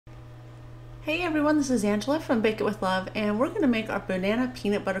Hey everyone, this is Angela from Bake It With Love, and we're going to make our banana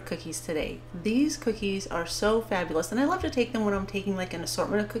peanut butter cookies today. These cookies are so fabulous, and I love to take them when I'm taking like an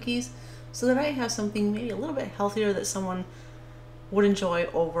assortment of cookies so that I have something maybe a little bit healthier that someone would enjoy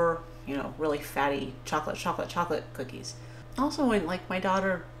over, really fatty chocolate cookies. Also, when like my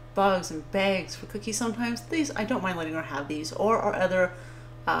daughter bugs and begs for cookies sometimes, these I don't mind letting her have these, or our other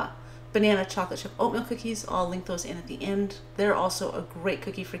banana chocolate chip oatmeal cookies. I'll link those in at the end. They're also a great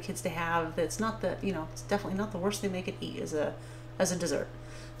cookie for kids to have. That's not the, it's definitely not the worst thing they could eat as a dessert.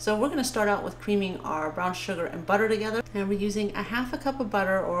 So we're going to start out with creaming our brown sugar and butter together, and we're using a half a cup of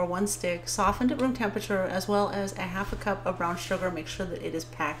butter or one stick softened at room temperature, as well as a half a cup of brown sugar. Make sure that it is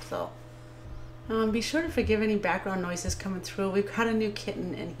packed though. Be sure to forgive any background noises coming through. We've got a new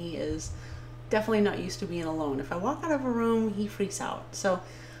kitten and he is definitely not used to being alone. If I walk out of a room, he freaks out. So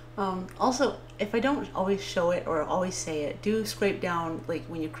also, if I don't always show it or always say it, do scrape down, like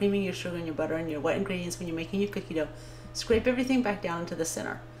when you're creaming your sugar and your butter and your wet ingredients when you're making your cookie dough, scrape everything back down into the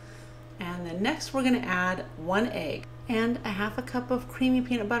center. And then next we're going to add 1 egg and a half a cup of creamy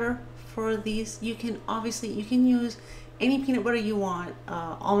peanut butter. For these, you can use any peanut butter you want,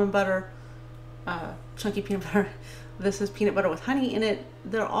 almond butter, chunky peanut butter. This is peanut butter with honey in it.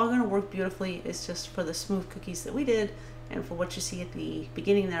 They're all going to work beautifully. It's just for the smooth cookies that we did. And for what you see at the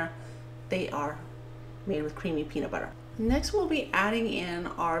beginning there, they are made with creamy peanut butter. Next we'll be adding in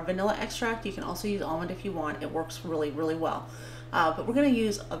our vanilla extract. You can also use almond if you want. It works really, really well. But we're going to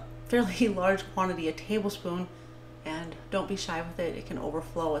use a fairly large quantity, a tablespoon, and don't be shy with it. It can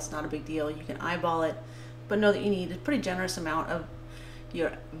overflow. It's not a big deal. You can eyeball it, but know that you need a pretty generous amount of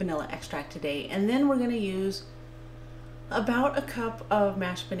your vanilla extract today. And then we're going to use about a cup of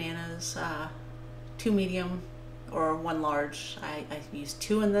mashed bananas, 2 medium or 1 large. I use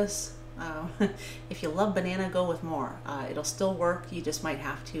 2 in this. If you love banana, go with more. It'll still work. You just might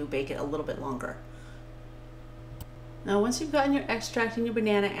have to bake it a little bit longer. Now once you've gotten your extract and your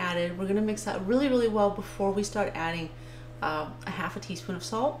banana added, we're going to mix that really, really well before we start adding a half a teaspoon of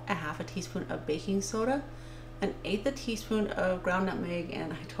salt, a half a teaspoon of baking soda, 1/8 a teaspoon of ground nutmeg,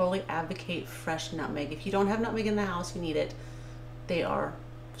 and I totally advocate fresh nutmeg. If you don't have nutmeg in the house, you need it. They are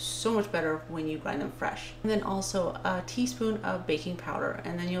so much better when you grind them fresh. And then also a teaspoon of baking powder,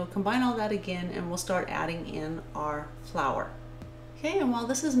 and then you'll combine all that again and we'll start adding in our flour. Okay, and while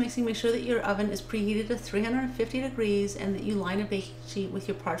this is mixing, make sure that your oven is preheated to 350 degrees and that you line a baking sheet with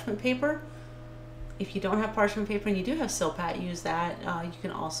your parchment paper. If you don't have parchment paper and you do have Silpat, use that. You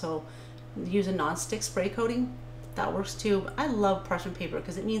can also use a non-stick spray coating. That works too. I love parchment paper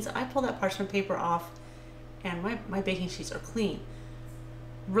because it means I pull that parchment paper off and my baking sheets are clean.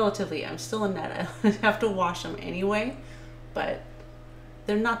 Relatively, I'm still in that. I have to wash them anyway, but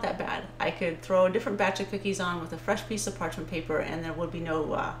they're not that bad. I could throw a different batch of cookies on with a fresh piece of parchment paper and there would be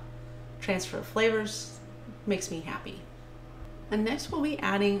no transfer of flavors. Makes me happy. And next we'll be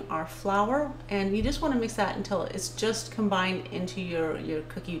adding our flour, and you just want to mix that until it's just combined into your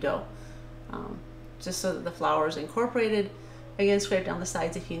cookie dough, just so that the flour is incorporated. Again, scrape down the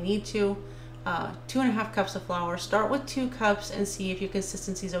sides if you need to. 2.5 cups of flour. Start with 2 cups and see if your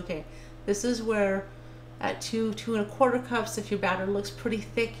consistency is okay. This is where at 2.25 cups, if your batter looks pretty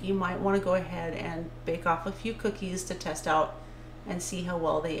thick, you might want to go ahead and bake off a few cookies to test out and see how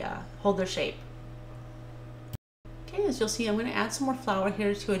well they hold their shape. Okay, as you'll see, I'm going to add some more flour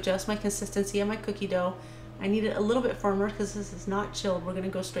here to adjust my consistency of my cookie dough. I need it a little bit firmer because this is not chilled. We're going to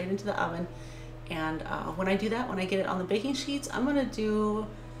go straight into the oven. And when I do that, when I get it on the baking sheets, I'm going to do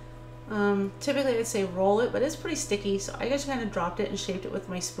typically I'd say roll it, but it's pretty sticky, so I just kind of dropped it and shaped it with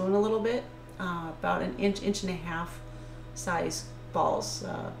my spoon a little bit, about an inch and a half size balls,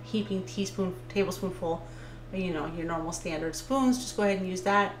 heaping tablespoonful, your normal standard spoons. Just go ahead and use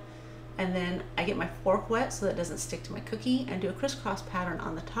that, and then I get my fork wet so that it doesn't stick to my cookie, and do a crisscross pattern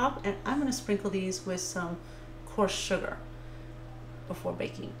on the top, and I'm going to sprinkle these with some coarse sugar before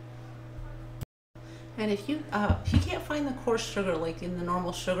baking. And if you can't find the coarse sugar like in the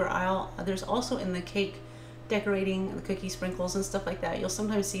normal sugar aisle, there's also in the cake decorating, the cookie sprinkles and stuff like that, you'll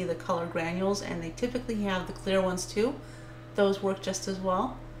sometimes see the color granules, and they typically have the clear ones too. Those work just as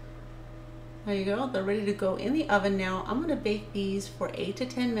well. There you go. They're ready to go in the oven now. I'm going to bake these for 8 to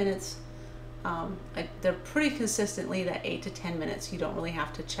 10 minutes. They're pretty consistently that 8 to 10 minutes. You don't really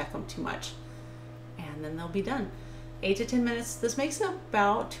have to check them too much. And then they'll be done. 8 to 10 minutes. This makes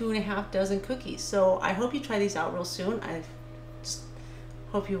about 2.5 dozen cookies. So I hope you try these out real soon. I just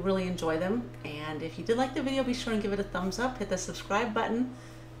hope you really enjoy them. And if you did like the video, be sure and give it a thumbs up, hit the subscribe button,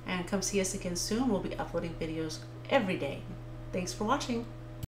 and come see us again soon. We'll be uploading videos every day. Thanks for watching.